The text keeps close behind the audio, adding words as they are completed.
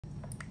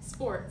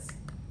Sports.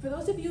 For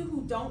those of you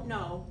who don't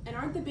know and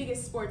aren't the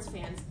biggest sports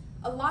fans,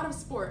 a lot of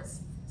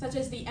sports, such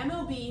as the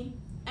MLB,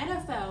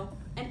 NFL,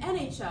 and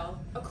NHL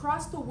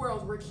across the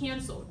world were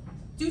canceled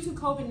due to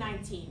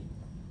COVID-19,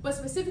 but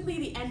specifically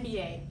the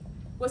NBA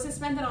was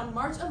suspended on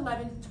March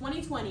 11,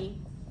 2020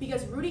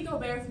 because Rudy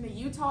Gobert from the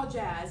Utah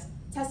Jazz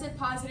tested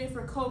positive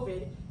for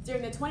COVID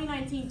during the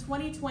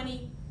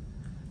 2019-2020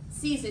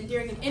 season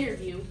during an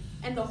interview,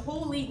 and the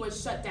whole league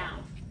was shut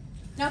down.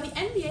 Now, the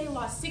NBA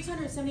lost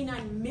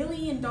 $679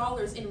 million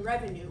in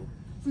revenue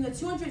from the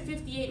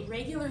 258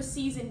 regular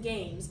season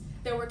games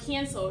that were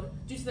canceled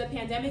due to the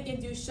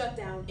pandemic-induced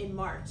shutdown in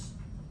March.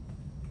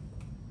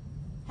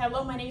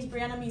 Hello, my name is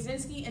Brianna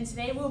Mizinski, and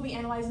today we'll be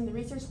analyzing the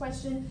research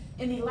question,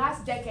 in the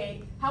last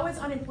decade, how has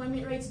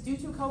unemployment rates due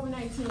to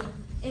COVID-19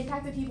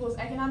 impacted people's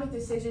economic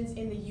decisions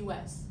in the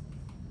U.S.?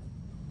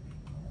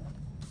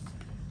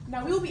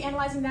 Now, we will be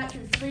analyzing that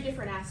through three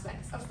different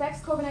aspects: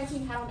 effects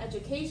COVID-19 had on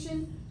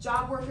education,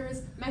 job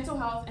workers, mental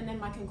health, and then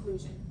my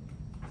conclusion.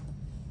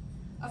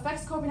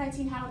 Effects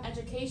COVID-19 had on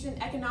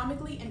education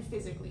economically and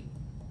physically.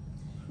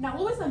 Now,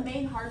 what was the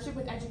main hardship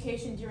with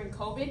education during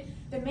COVID?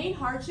 The main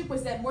hardship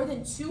was that more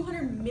than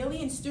 200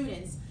 million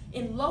students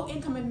in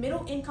low-income and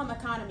middle-income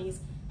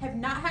economies have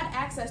not had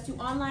access to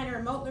online or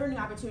remote learning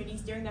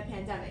opportunities during the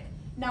pandemic.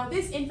 Now,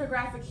 this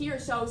infographic here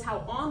shows how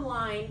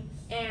online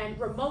and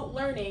remote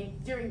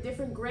learning during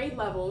different grade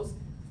levels,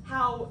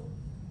 how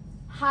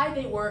high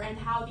they were, and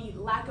how the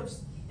lack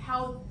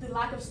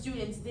of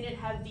students didn't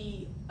have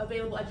the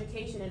available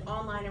education in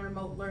online and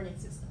remote learning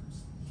systems.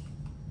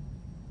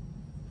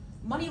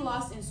 Money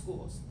lost in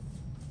schools.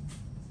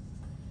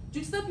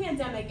 Due to the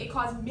pandemic, it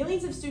caused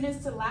millions of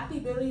students to lack the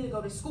ability to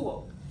go to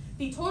school.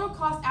 The total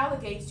cost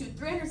allocates to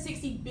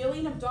 $360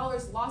 billion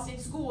lost in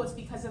schools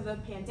because of the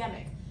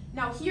pandemic.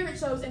 Now, here it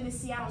shows in the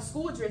Seattle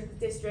School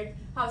District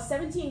how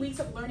 17 weeks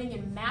of learning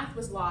in math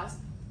was lost,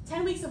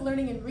 10 weeks of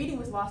learning in reading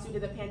was lost due to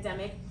the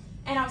pandemic,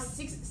 and how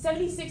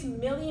 $76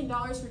 million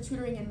for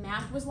tutoring in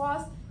math was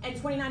lost, and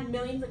 $29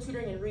 million for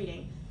tutoring in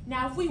reading.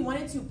 Now, if we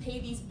wanted to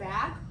pay these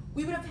back,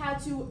 we would have had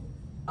to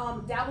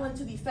dabble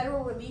into the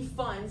federal relief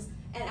funds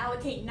and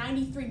allocate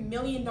 $93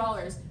 million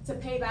to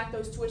pay back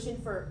those tuition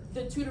for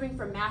the tutoring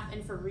for math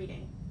and for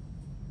reading.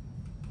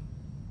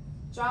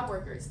 Job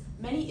workers.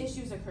 Many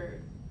issues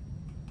occurred.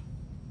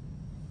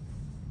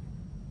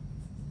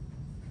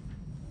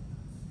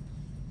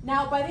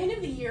 Now, by the end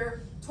of the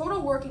year,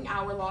 total working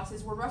hour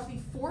losses were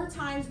roughly 4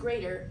 times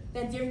greater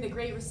than during the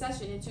Great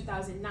Recession in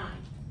 2009.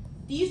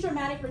 These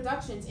dramatic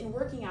reductions in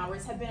working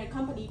hours have been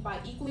accompanied by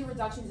equally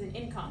reductions in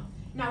income.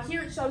 Now,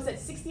 here it shows that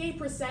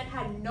 68%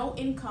 had no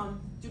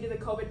income due to the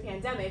COVID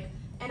pandemic,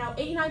 and now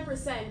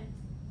 89%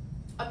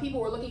 of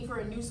people were looking for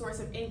a new source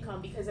of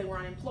income because they were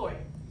unemployed.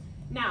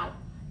 Now,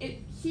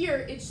 here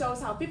it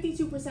shows how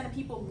 52% of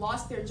people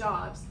lost their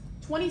jobs,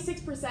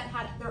 26%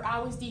 had their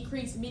hours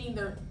decreased, meaning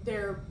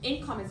their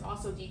income is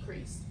also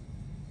decreased.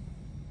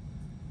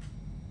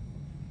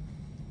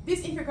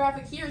 This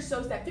infographic here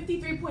shows that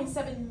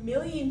 53.7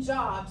 million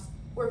jobs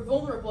were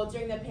vulnerable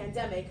during the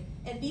pandemic,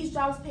 and these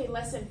jobs paid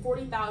less than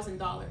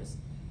 $40,000.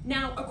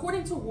 Now,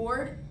 according to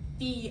Ward,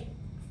 the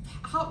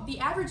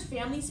average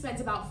family spends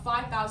about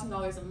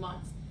 $5,000 a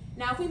month.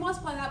 Now, if we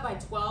multiply that by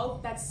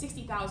 12, that's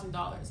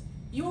 $60,000.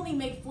 You only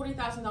make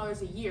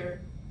 $40,000 a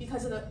year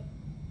because of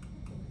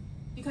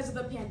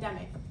the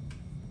pandemic.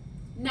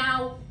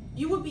 Now,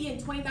 you would be in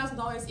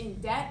 $20,000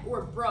 in debt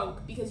or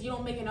broke because you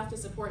don't make enough to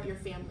support your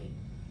family.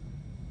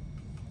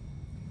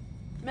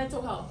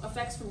 Mental health,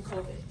 effects from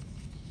COVID.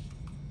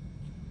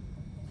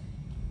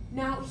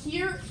 Now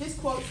here, this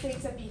quote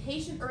states that the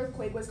Haitian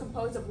earthquake was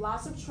composed of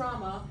loss of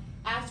trauma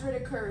after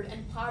it occurred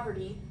and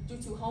poverty due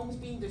to homes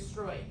being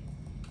destroyed.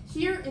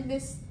 Here in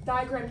this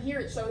diagram here,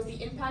 it shows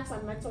the impacts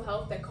on mental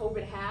health that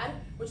COVID had,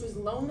 which was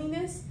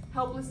loneliness,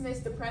 helplessness,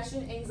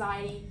 depression,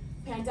 anxiety,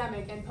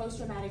 pandemic, and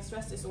post-traumatic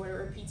stress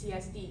disorder, or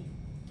PTSD.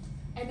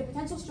 And the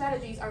potential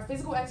strategies are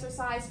physical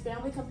exercise,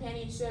 family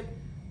companionship,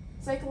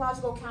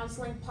 psychological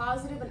counseling,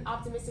 positive and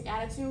optimistic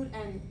attitude,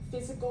 and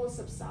physical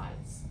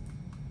subsides.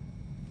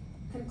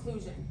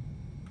 Conclusion.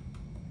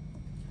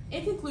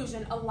 In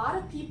conclusion, a lot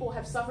of people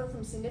have suffered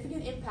from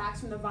significant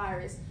impacts from the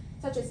virus,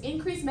 such as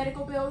increased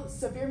medical bills,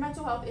 severe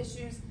mental health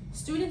issues,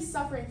 students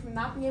suffering from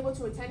not being able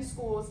to attend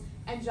schools,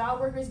 and job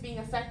workers being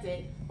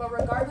affected. But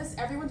regardless,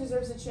 everyone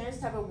deserves a chance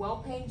to have a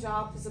well-paying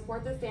job, to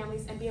support their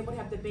families, and be able to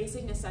have the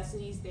basic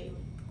necessities daily.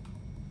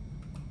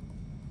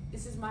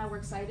 This is my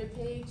Works Cited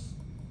page.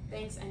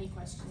 Thanks. Any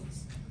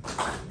questions?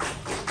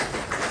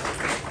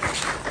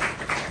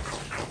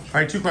 All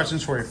right, 2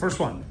 questions for you. First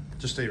one,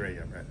 just stay right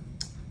here, Brett.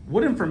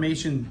 What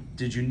information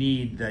did you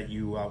need that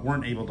you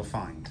weren't able to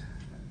find?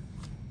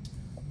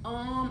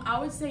 I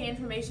would say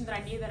information that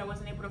I needed that I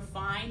wasn't able to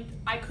find.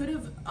 I could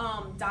have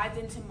dived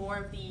into more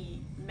of the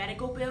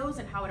medical bills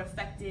and how it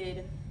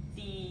affected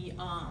the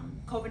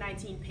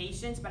COVID-19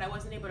 patients, but I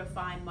wasn't able to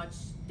find much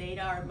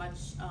data or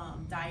much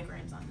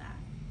diagrams on that.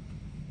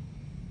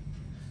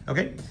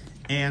 Okay,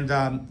 and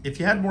if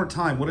you had more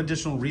time, what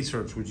additional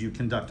research would you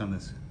conduct on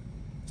this?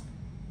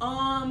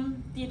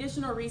 The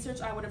additional research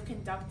I would have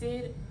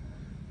conducted,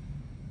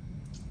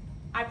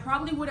 I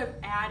probably would have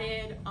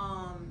added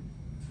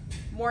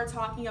more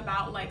talking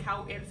about like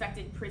how it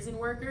affected prison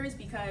workers,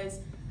 because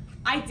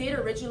I did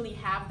originally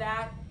have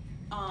that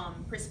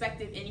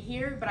perspective in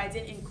here, but I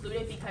didn't include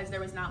it because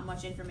there was not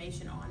much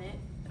information on it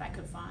that I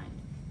could find.